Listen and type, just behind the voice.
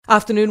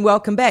Afternoon,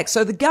 welcome back.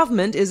 So the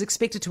government is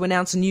expected to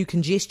announce a new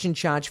congestion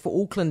charge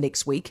for Auckland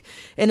next week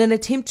in an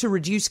attempt to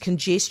reduce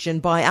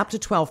congestion by up to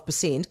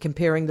 12%,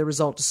 comparing the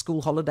result to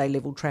school holiday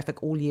level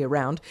traffic all year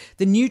round.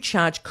 The new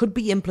charge could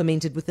be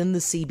implemented within the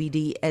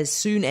CBD as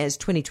soon as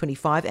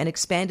 2025 and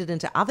expanded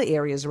into other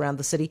areas around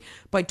the city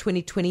by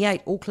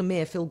 2028. Auckland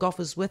Mayor Phil Goff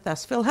is with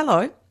us. Phil,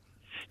 hello.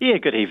 Yeah,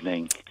 good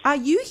evening. Are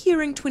you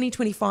hearing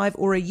 2025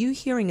 or are you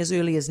hearing as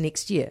early as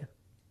next year?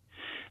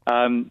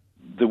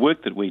 The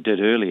work that we did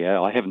earlier,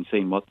 I haven't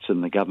seen what's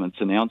in the government's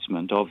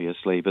announcement,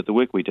 obviously, but the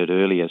work we did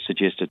earlier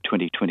suggested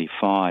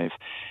 2025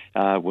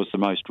 was the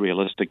most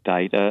realistic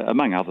date,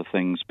 among other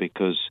things,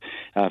 because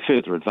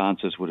further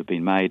advances would have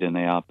been made in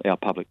our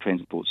public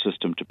transport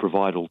system to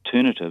provide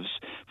alternatives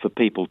for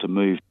people to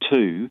move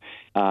to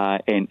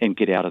and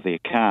get out of their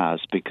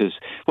cars. Because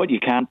what you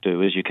can't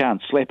do is you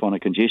can't slap on a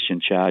congestion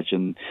charge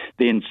and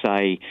then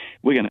say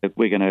we're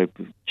going to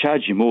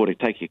charge you more to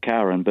take your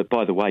car in, but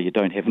by the way, you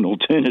don't have an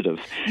alternative.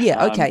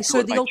 Yeah, okay.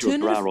 So the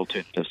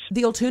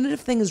alternative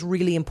thing is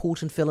really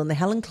important, Phil, and the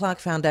Helen Clark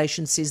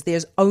Foundation says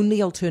there's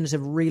only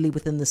alternative really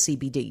within the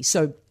CBD.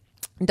 So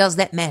does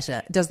that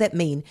matter? Does that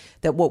mean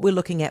that what we're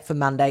looking at for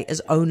Monday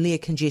is only a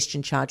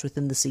congestion charge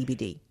within the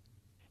CBD?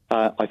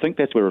 I think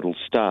that's where it'll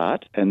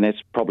start, and that's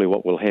probably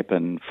what will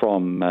happen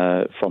from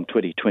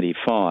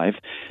 2025.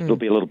 It'll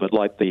be a little bit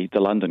like the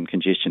London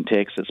congestion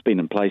tax that's been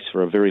in place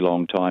for a very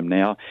long time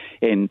now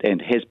and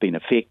has been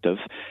effective.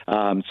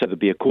 So there'll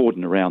be a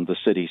cordon around the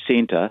city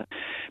centre.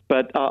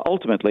 But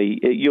ultimately,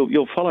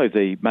 you'll follow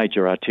the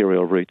major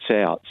arterial routes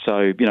out.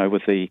 So,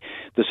 with the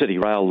City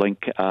Rail link,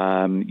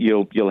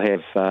 you'll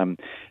have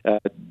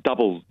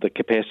double the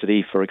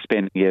capacity for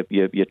expanding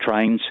your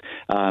trains,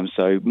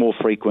 so more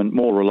frequent,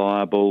 more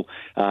reliable,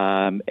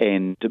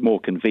 and more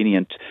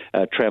convenient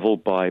travel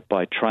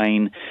by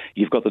train.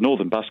 You've got the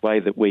Northern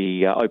Busway that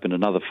we opened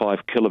another 5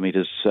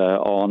 kilometres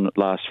on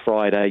last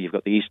Friday. You've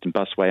got the Eastern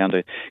Busway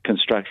under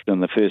construction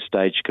and the first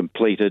stage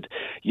completed.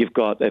 You've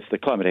got, if the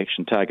climate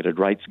action targeted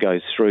rates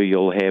goes through,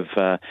 you'll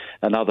have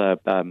another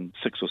 $600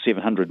 or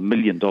 $700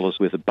 million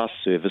worth of bus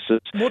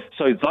services.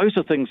 So those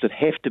are things that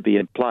have to be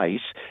in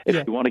place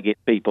if you want to get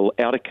people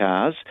out of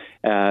cars,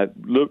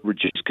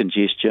 reduce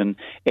congestion,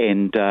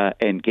 and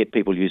get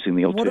people using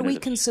the alternatives. What do we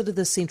consider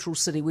the central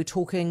city? We're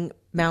talking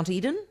Mount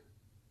Eden?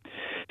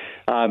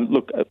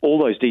 Look, all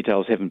those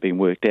details haven't been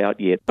worked out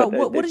yet. But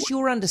what is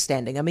your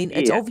understanding? I mean,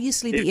 it's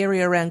obviously the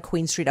area around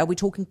Queen Street. Are we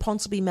talking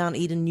Ponsonby, Mount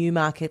Eden,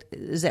 Newmarket?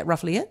 Is that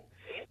roughly it?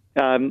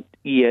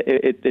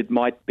 It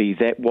might be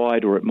that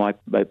wide, or it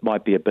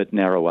might be a bit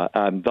narrower.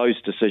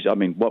 Those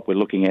decisions, what we're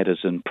looking at is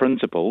in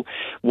principle.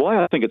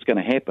 Why I think it's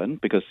going to happen,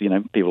 because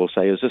people will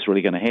say, "Is this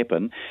really going to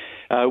happen?"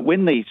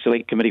 When the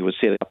Select Committee was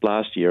set up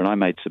last year, and I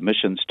made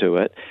submissions to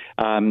it,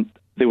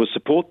 there was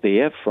support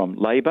there from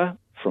Labor,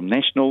 from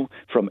National,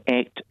 from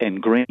ACT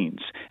and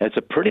Greens. It's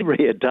a pretty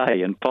rare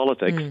day in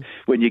politics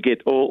when you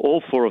get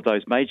all four of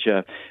those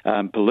major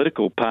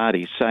political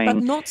parties saying...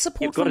 But not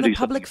support from the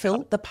public,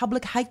 Phil. The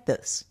public hate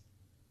this.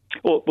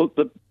 Well,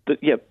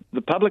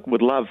 the public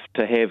would love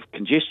to have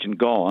congestion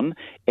gone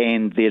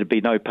and there'd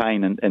be no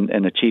pain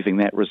in achieving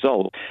that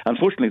result.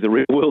 Unfortunately, the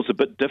real world's a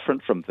bit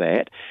different from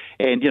that.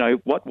 And,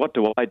 what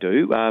do I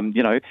do?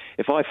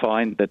 If I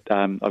find that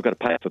I've got to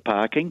pay for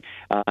parking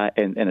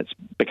and it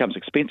becomes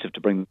expensive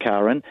to bring the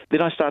car in,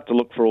 then I start to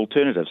look for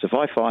alternatives. If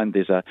I find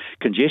there's a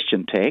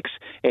congestion tax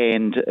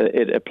and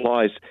it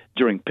applies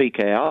during peak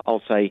hour,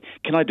 I'll say,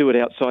 can I do it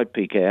outside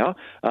peak hour,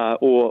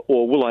 or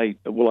will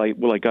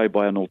I go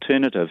by an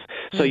alternative?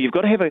 So you've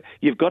got to have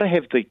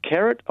the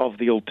carrot of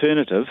the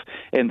alternative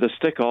and the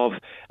stick of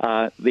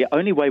the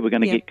only way we're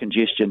going to get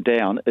congestion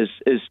down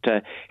is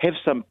to have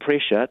some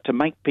pressure to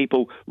make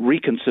people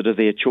reconsider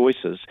their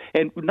choices.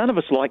 And none of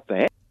us like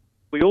that.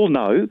 We all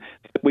know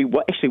that we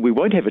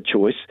won't have a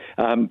choice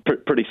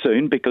pretty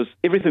soon, because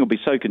everything will be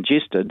so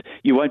congested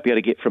you won't be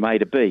able to get from A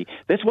to B.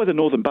 That's why the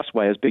Northern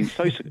Busway has been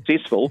so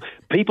successful.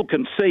 People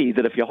can see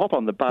that if you hop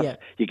on the bus,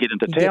 you get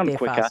into town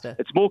quicker. Faster.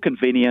 It's more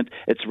convenient.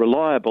 It's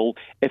reliable.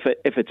 If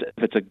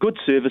it's a good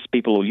service,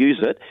 people will use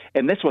it,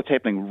 and that's what's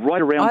happening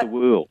right around the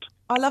world.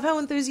 I love how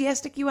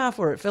enthusiastic you are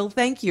for it, Phil.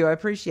 Thank you. I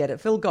appreciate it.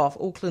 Phil Goff,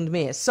 Auckland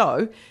Mayor.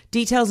 So,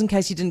 details in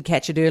case you didn't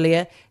catch it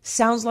earlier.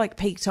 Sounds like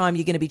peak time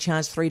you're going to be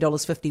charged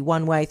 $3.50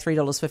 one way,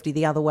 $3.50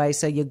 the other way.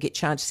 So you'll get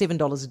charged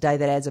 $7 a day.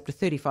 That adds up to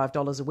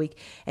 $35 a week.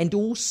 And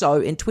also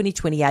in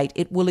 2028,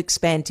 it will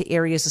expand to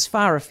areas as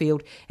far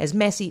afield as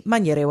Massey,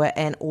 Manurewa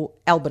and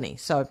Albany.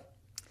 So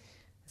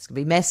it's going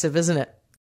to be massive, isn't it?